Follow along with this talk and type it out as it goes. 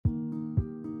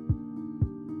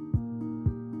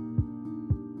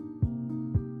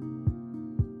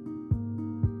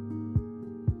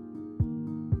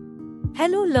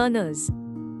Hello learners.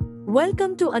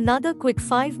 Welcome to another quick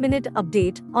 5-minute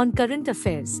update on current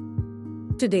affairs.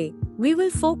 Today, we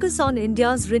will focus on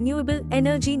India's renewable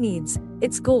energy needs,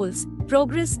 its goals,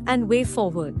 progress and way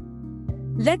forward.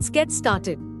 Let's get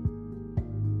started.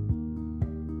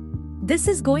 This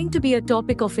is going to be a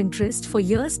topic of interest for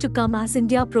years to come as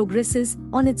India progresses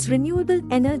on its renewable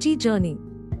energy journey.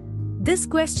 This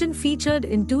question featured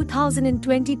in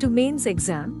 2022 mains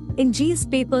exam in GS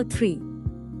paper 3.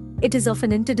 It is of an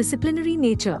interdisciplinary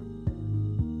nature.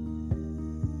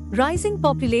 Rising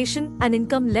population and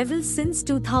income levels since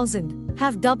 2000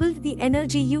 have doubled the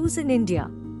energy use in India.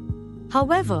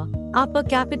 However, our per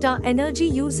capita energy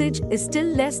usage is still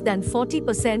less than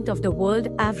 40% of the world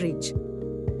average.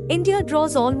 India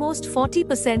draws almost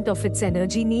 40% of its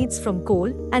energy needs from coal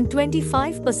and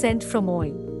 25% from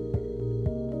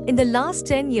oil. In the last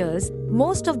 10 years,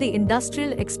 most of the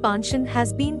industrial expansion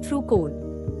has been through coal.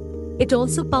 It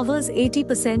also powers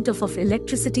 80% of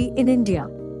electricity in India.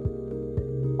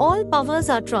 All powers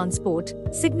our transport,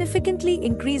 significantly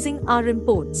increasing our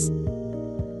imports.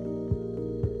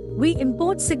 We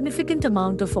import significant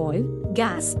amount of oil,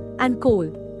 gas, and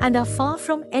coal, and are far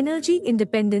from energy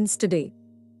independence today.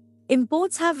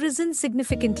 Imports have risen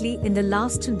significantly in the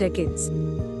last 2 decades.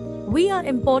 We are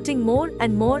importing more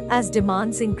and more as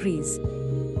demands increase.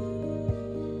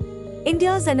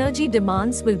 India's energy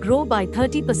demands will grow by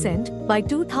 30% by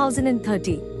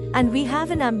 2030, and we have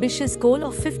an ambitious goal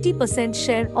of 50%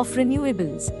 share of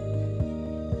renewables.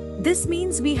 This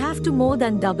means we have to more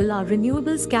than double our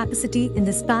renewables capacity in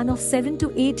the span of 7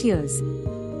 to 8 years.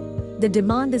 The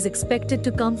demand is expected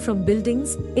to come from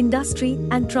buildings, industry,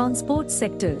 and transport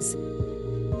sectors.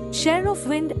 Share of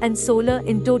wind and solar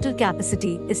in total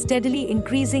capacity is steadily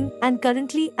increasing and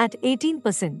currently at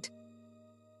 18%.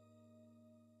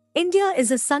 India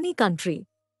is a sunny country.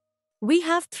 We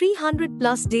have 300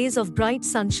 plus days of bright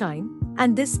sunshine,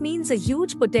 and this means a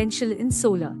huge potential in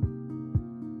solar.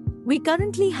 We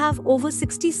currently have over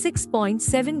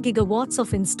 66.7 gigawatts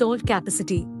of installed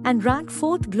capacity and rank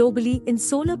 4th globally in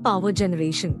solar power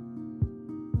generation.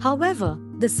 However,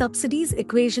 the subsidies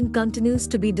equation continues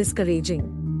to be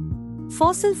discouraging.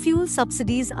 Fossil fuel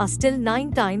subsidies are still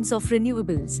 9 times of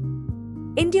renewables.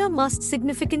 India must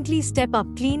significantly step up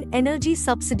clean energy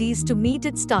subsidies to meet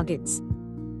its targets.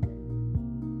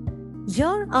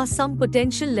 Here are some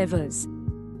potential levers.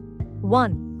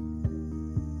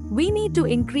 1. We need to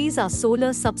increase our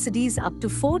solar subsidies up to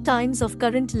 4 times of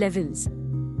current levels.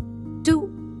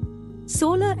 2.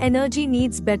 Solar energy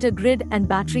needs better grid and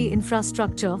battery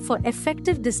infrastructure for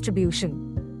effective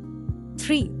distribution.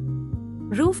 3.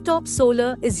 Rooftop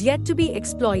solar is yet to be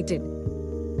exploited.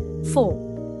 4.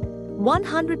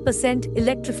 100%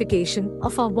 electrification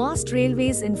of our vast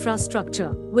railways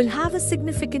infrastructure will have a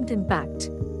significant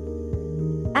impact.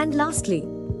 And lastly,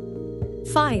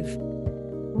 5.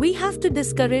 We have to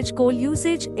discourage coal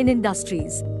usage in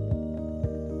industries.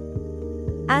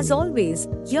 As always,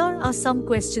 here are some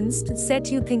questions to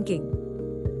set you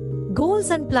thinking.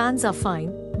 Goals and plans are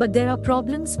fine, but there are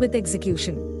problems with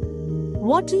execution.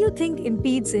 What do you think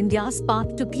impedes India's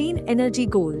path to clean energy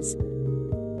goals?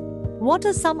 What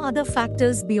are some other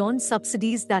factors beyond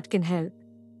subsidies that can help?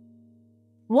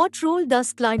 What role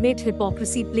does climate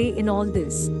hypocrisy play in all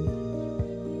this?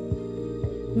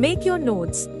 Make your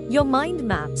notes, your mind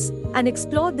maps, and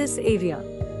explore this area.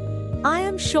 I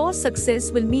am sure success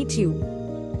will meet you.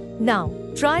 Now,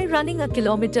 try running a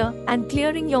kilometer and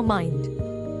clearing your mind.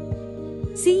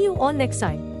 See you all next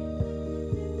time.